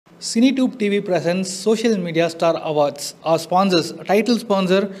CineTube TV presents Social Media Star Awards. Our sponsors: title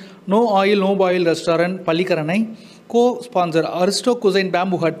sponsor No Oil No Boil Restaurant Pallikaranai, co-sponsor Aristo Cuisine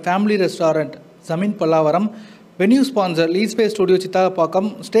Bamboo Hut Family Restaurant Zamin Pallavaram, venue sponsor Lead Space Studio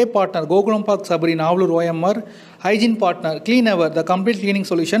Chittalapakam, stay partner Gokulam Park Sabri Navlur OMR, hygiene partner Clean Ever the complete cleaning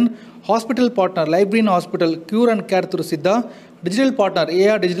solution, hospital partner Library Hospital Cure and Care through Siddha, digital partner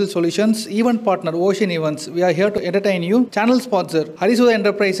AR Digital Solutions, event partner Ocean Events. We are here to entertain you. Channel sponsor Harisuda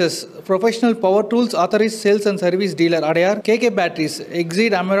Enterprises, professional power tools authorized sales and service dealer Adayar, KK Batteries,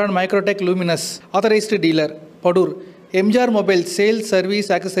 Exceed Amaran Microtech Luminous, authorized dealer Padur, MJR Mobile Sales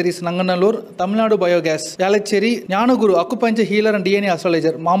Service Accessories Nanganallur, Tamil Nadu Biogas, Yalacheri, Jnanaguru Acupuncture Healer and DNA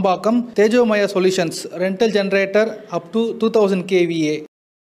Astrologer, Mambakam, Tejomaya Solutions, rental generator up to 2000 kVA.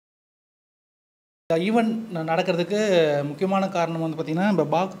 Event நடக்கிறதுக்கு முக்கியமான காரணம் வந்து பார்த்திங்கன்னா இப்போ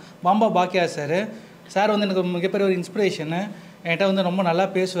பாம்பா பாக்கியா sir வந்து எனக்கு மிகப்பெரிய ஒரு இன்ஸ்பிரேஷனு. என்கிட்ட வந்து ரொம்ப நல்லா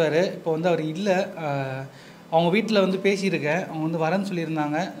பேசுவார். இப்போ வந்து அவர் இல்லை, அவங்க வீட்டில் வந்து பேசியிருக்கேன். அவங்க வந்து வரேன்னு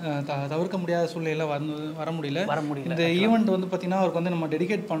சொல்லியிருந்தாங்க. தவிர்க்க முடியாத சூழ்நிலையில் வர முடியல. இந்த ஈவெண்ட் வந்து பார்த்திங்கன்னா அவருக்கு வந்து நம்ம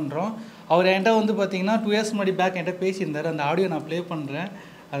டெடிகேட் பண்ணுறோம். அவர் என்கிட்ட வந்து பார்த்திங்கன்னா 2 years முன்னாடி பேக் என்கிட்ட பேசியிருந்தார். அந்த ஆடியோ நான் ப்ளே பண்ணுறேன்,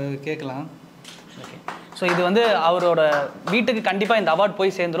 அது கேட்கலாம். ஓகே, ஸோ இது வந்து அவரோட வீட்டுக்கு கண்டிப்பாக இந்த அவார்ட்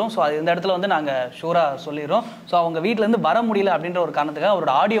போய் சேர்ந்துடும். ஸோ அது இந்த இடத்துல வந்து நாங்கள் ஷூராக சொல்லிடுறோம். ஸோ அவங்க வீட்டிலேருந்து வர முடியல அப்படின்ற ஒரு காரணத்துக்காக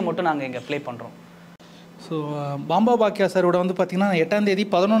அவரோட ஆடியோ மட்டும் நாங்கள் இங்கே ப்ளே பண்ணுறோம். ஸோ பாம்பா பாக்கியா சாரோட வந்து பார்த்திங்கன்னா 8ஆம் தேதி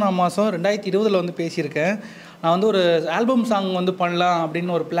 11ஆம் மாதம் 2020 வந்து பேசியிருக்கேன். நான் வந்து ஒரு ஆல்பம் சாங் வந்து பண்ணலாம்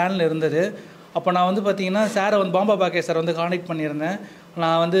அப்படின்னு ஒரு பிளானில் இருந்தது. அப்போ நான் வந்து பார்த்திங்கன்னா சாரை வந்து பாம்பா பாக்கியா சார் வந்து கான்டெக்ட் பண்ணியிருந்தேன்.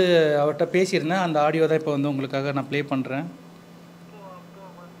 நான் வந்து அவர்கிட்ட பேசியிருந்தேன். அந்த ஆடியோ தான் இப்போ வந்து உங்களுக்காக நான் ப்ளே பண்ணுறேன்.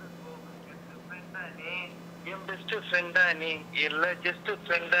 ஃப்ரெண்டா நீ இல்ல ஜஸ்ட்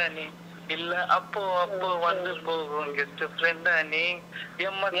ஃப்ரெண்டா நீ இல்ல அப்போ வந்து போகும் ஜஸ்ட் ஃப்ரெண்டா நீ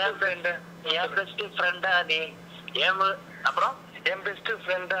என் ஃப்ரெண்டா என் பெஸ்ட் ஃப்ரெண்டா நீ அப்புறம் என் பெஸ்ட்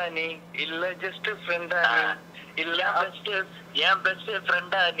ஃப்ரெண்டா நீ இல்ல ஜஸ்ட் ஃப்ரெண்டா நீ இல்ல என் பெஸ்ட்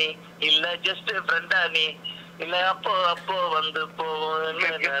ஃப்ரெண்டா நீ இல்ல ஜஸ்ட் ஃப்ரெண்டா நீ இல்ல அப்போ வந்து போகும்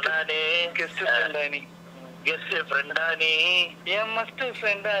நானே கெஸ்ட் ஃப்ரெண்டா நீ கெஸ்ட் ஃப்ரெண்டா நீ என் மஸ்ட்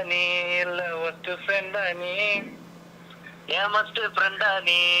ஃப்ரெண்டா நீ இல்ல ஒஸ்ட் ஃப்ரெண்டா நீ என் மஸ்ட் ஃப்ரெண்டா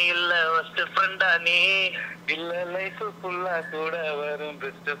நீ இல்ல ஒஸ்ட் ஃப்ரெண்டா நீ இல்ல லைஃப் ஃபுல்லா கூட வரும்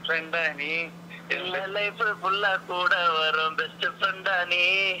பெஸ்ட் ஃப்ரெண்டா நீ இல்ல லைஃப் ஃபுல்லா கூட வரும் பெஸ்ட் ஃப்ரெண்டா நீ.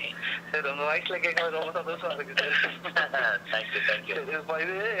 சார் உங்க வாய்ஸ்ல கேட்கறது ரொம்ப சந்தோஷமா இருக்கு சார். தேங்க்யூ.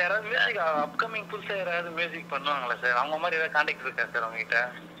 இது யாராவது மியூசிக் அப்கமிங் புதுசா யாராவது மியூசிக் பண்ணுவாங்களா சார்? அவங்க மாதிரி ஏதாவது கான்டாக்ட் இருக்கா சார் உங்ககிட்ட?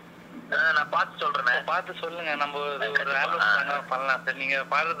 நான் பார்த்து சொல்றேன். பார்த்து சொல்லுங்க, நம்ம ஒரு ஆல்பம் பண்ணலாம் சார். நீங்க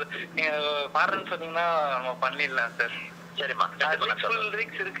பாடுறேன்னு சொன்னீங்கன்னா நம்ம பண்ணிடலாம் சார். சரிம்மா, ஃபுல்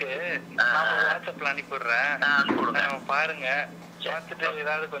லிரிக்ஸ் இருக்கு, நான் வாட்ஸ்அப்ல அனுப்பிடுறேன், பாருங்க. பார்த்துட்டு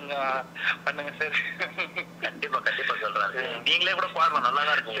ஏதாவது கொஞ்சம் பண்ணுங்க சார். கண்டிப்பா சொல்றேன். நீங்களே கூட பாடலாம், நல்லா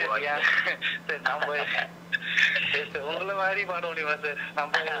தான் இருக்கும் சார். நம்ம உங்களை மாதிரி பாட முடியுமா சார்?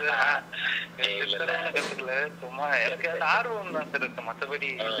 நம்ம கத்துக்கல, சும்மா எனக்கு அந்த ஆர்வம் தான் சார் இருக்கு. மற்றபடி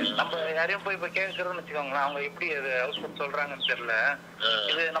நம்ம யாரையும் போய் இப்ப கேட்கறோம்னு வச்சுக்கோங்களேன், அவங்க எப்படி அது அவுட்புட் சொல்றாங்கன்னு தெரியல.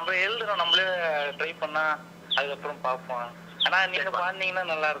 இது நம்ம எழுதுறோம், நம்மளே ட்ரை பண்ணா அதுக்கப்புறம் பார்ப்போம். ஆனா நீங்க பாடுனீங்கன்னா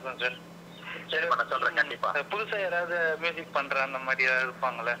நல்லா இருக்கும் சார். சரி, நான் சொல்றேன் கண்டிப்பா. புதுசா யாராவது மியூசிக் பண்ற அந்த மாதிரி யாராவது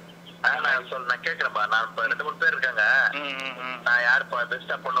இருப்பாங்களே? நான் கேட்கறேன்பா. நான் இப்ப 2-3 பேர் இருக்காங்க. நான் யாரு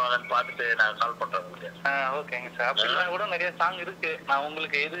பெஸ்டா பண்ணுவாங்கன்னு பார்த்துட்டு நான் கால் பண்றேன். ஓகேங்க சார். அப்படிலாம் கூட நிறைய சாங் இருக்கு. நான்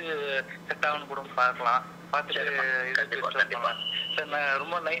உங்களுக்கு எது செட் ஆகுன்னு கூட பார்க்கலாம்.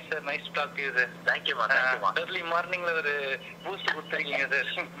 ரொம்ப nice sir. Nice talk you sir. தேங்க்யூமா. early மார்னிங்ல ஒரு பூஸ்ட் கொடுத்துருக்கீங்க சார்.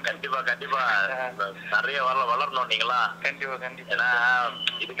 கண்டிப்பா நிறைய வளரணும் நீங்களா. கண்டிப்பா. ஏன்னா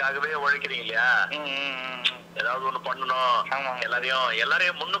இதுக்காகவே உழைக்கிறீங்க இல்லையா? ஏதாவது ஒண்ணு பண்ணணும்,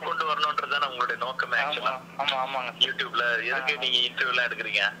 எல்லாரையும் முன்னு கொண்டு வரணும்ன்றதுதானே உங்களுடைய நோக்கமே. ஆமாங்க. யூடியூப்ல எதுக்கு நீங்க இன்டர்வியூ எல்லாம்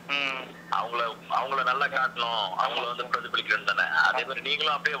எடுக்கிறீங்க? அவங்கள நல்லா காட்டணும், அவங்கள வந்து பிரதிபலிக்கணும் தானே. அதே மாதிரி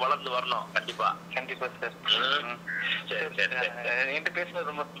நீங்களும் அப்படியே வளர்ந்து வரணும். கண்டிப்பா சார். சரி. என்கிட்ட பேசுனது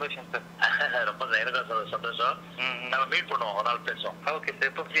ரொம்ப சந்தோஷம் சார். ரொம்ப எனக்கு சந்தோஷம். நம்ம மீட் பண்ணுவோம், ஒரு நாள் பேசுவோம். Okay sir.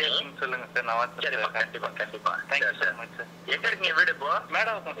 எப்போ ஃப்ரீயா இருக்குன்னு சொல்லுங்க சார். நான் சரிப்பா. கண்டிப்பா. Thank you sir. எங்க இருக்கீங்க வீடு? இப்போ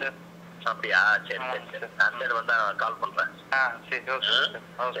மேடம் இருக்கும் சார். அப்படியா? சரி. நான் சரி வந்தா கால் பண்றேன். சரி.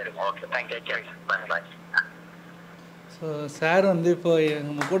 ஓகே. தேங்க்யூ. பாய். ஸோ சார் வந்து இப்போ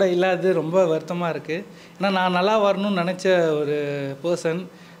நம்ம கூட இல்லாதது ரொம்ப வருத்தமாக இருக்குது. ஏன்னா நான் நல்லா வரணும்னு நினச்ச ஒரு பர்சன்.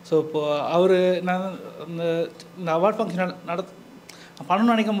 ஸோ இப்போது அவர் நான் இந்த அவார்ட் ஃபங்க்ஷன்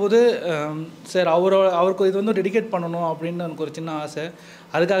பண்ணணும்னு நினைக்கும் போது சார் அவருக்கு இது வந்து டெடிகேட் பண்ணணும் அப்படின்னு எனக்கு ஒரு சின்ன ஆசை.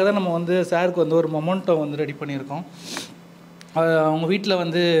 அதுக்காக தான் நம்ம வந்து சாருக்கு வந்து ஒரு மொமெண்ட்டோ வந்து ரெடி பண்ணியிருக்கோம். அவங்க வீட்டில்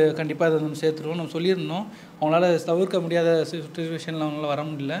வந்து கண்டிப்பாக அதை நம்ம சேர்த்துருவோம். நம்ம சொல்லியிருந்தோம், அவங்களால தவிர்க்க முடியாத சுச்சுவேஷனில் அவங்களால வர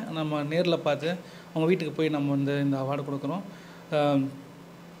முடியல. நம்ம நேரில் பார்த்து அவங்க வீட்டுக்கு போய் நம்ம வந்து இந்த அவார்டு கொடுக்குறோம்.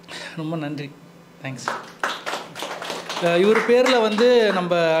 ரொம்ப நன்றி, தேங்க்ஸ். இவர் பேரில் வந்து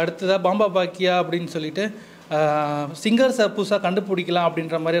நம்ம அடுத்ததாக பாம்பா பாக்கியா அப்படின்னு சொல்லிட்டு சிங்கர்ஸை புதுசாக கண்டுபிடிக்கலாம்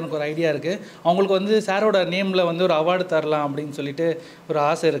அப்படின்ற மாதிரி எனக்கு ஒரு ஐடியா இருக்குது. அவங்களுக்கு வந்து சாரோட நேமில் வந்து ஒரு அவார்டு தரலாம் அப்படின்னு சொல்லிட்டு ஒரு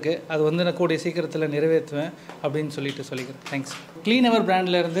ஆசை இருக்குது. அது வந்து நான் கூடிய சீக்கிரத்தில் நிறைவேற்றுவேன் அப்படின்னு சொல்லிக்கிறேன். தேங்க்ஸ். க்ளீன் எவர்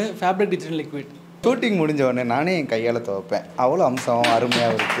பிராண்ட்லேருந்து ஃபேப்ரிக் டிஜிட்டல் லிக்விட். ஷூட்டிங் முடிஞ்ச உடனே நானே என் கையால் துவைப்பேன். அவ்வளோ அம்சம்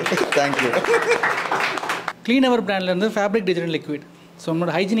அருமையாக இருக்குது. தேங்க்யூ. க்ளீன் எவர் பிராண்ட்லேருந்து ஃபேப்ரிக் டிஜிட்டல் லிக்விட். ஸோ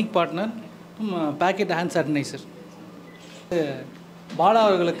நம்மளோட hygienic partner packet hand sanitiser. Bala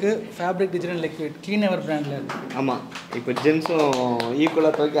அவர்களுக்கு ஃபேப்ரிக் டிஜிட்டல் லிக்விட் க்ளீன் எவர் பிராண்டில் இருக்குது. ஆமாம், இப்போ ஜென்ஸும்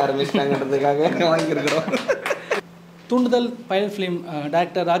ஈக்குவலாக துவைக்க ஆரம்பிச்சிட்டாங்கிறதுக்காக வாங்கியிருக்கிறோம். தூண்டுதல் பயல் ஃபிலிம்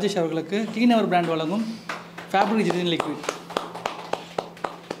டைரக்டர் ராஜேஷ் அவர்களுக்கு க்ளீன் எவர் பிராண்ட் வழங்கும் fabric digital liquid.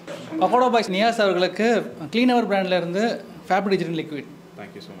 Pakoda boys Niyas அவர்களுக்கு க்ளீன் எவர் பிராண்டில் இருந்து fabric digital liquid.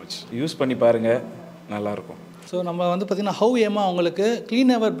 Thank you so much. Use பண்ணி பாருங்கள், நல்லாயிருக்கும். ஸோ நம்ம வந்து பார்த்திங்கன்னா ஹவ் ஏமா அவங்களுக்கு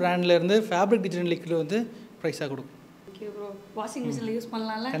க்ளீன் எவர் பிராண்ட்லேருந்து ஃபேப்ரிக் டிஜிட்டல் லிக்விட் வந்து ப்ரைஸாக கொடுக்கும். வாஷிங் மிஷினில் யூஸ்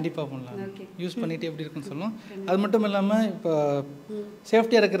பண்ணலாம்ல? கண்டிப்பாக பண்ணலாம். யூஸ் பண்ணிவிட்டு எப்படி இருக்குன்னு சொல்லுவோம். அது மட்டும் இல்லாமல் இப்போ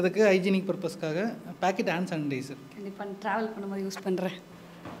சேஃப்டியாக இருக்கிறதுக்கு ஹைஜீனிக் பர்பஸ்க்காக பேக்கெட் ஹேண்ட் சானிடைசர் கண்டிப்பாக ட்ராவல் பண்ணும்போது யூஸ் பண்ணுறேன்.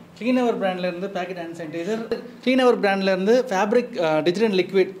 க்ளீன் எவர் பிராண்ட்லேருந்து பேக்கெட் ஹேண்ட் சானிடைசர். க்ளீன் எவர் பிராண்ட்லேருந்து ஃபேப்ரிக் டிஜிட்டல்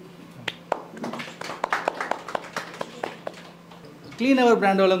லிக்விட். க்ளீன் எவர்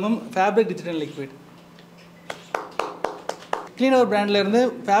பிராண்ட் வழங்கும் ஃபேப்ரிக் டிஜிட்டல் லிக்விட். க்ளீன் எவர் பிராண்ட்லேருந்து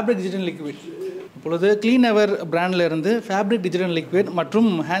ஃபேப்ரிக் டிஜிட்டல் லிக்விட். இப்பொழுது க்ளீன் எவர் பிராண்ட்லேருந்து ஃபேப்ரிக் டிஜிட்டல் லிக்விட் மற்றும்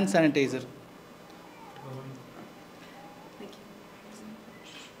hand sanitiser.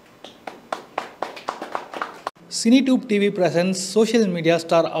 CineTube TV presents Social Media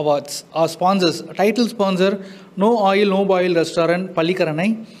Star Awards. Our sponsors: title sponsor No Oil No Boil Restaurant Pallikaranai,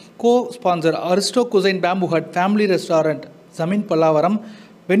 co-sponsor Aristo Cuisine Bamboo Hut Family Restaurant Zamin Pallavaram,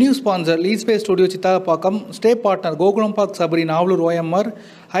 venue sponsor Lead Space Studio Chittalapakam, stay partner Gokulam Park Sabri Navlur OMR,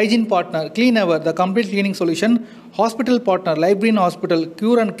 hygiene partner Clean Ever the complete cleaning solution, hospital partner Library Hospital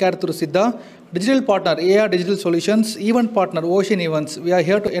Cure and Care through Siddha, digital partner AR Digital Solutions, event partner Ocean Events. We are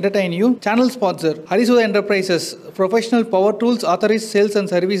here to entertain you. Channel sponsor Harisuda Enterprises, professional power tools authorized sales and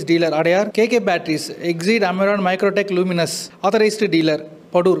service dealer Adayar, KK Batteries, Exceed Amaran Microtech Luminous authorized dealer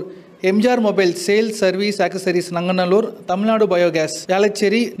Padur, MJR Mobile Sales Service Accessories Nanganallur, Tamil Nadu Biogas,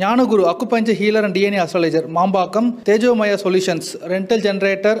 Yalacheri, Jnanaguru Acupuncture Healer and DNA Astrologer, Mambakam, Tejomaya Solutions, rental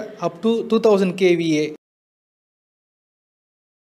generator up to 2000 kVA.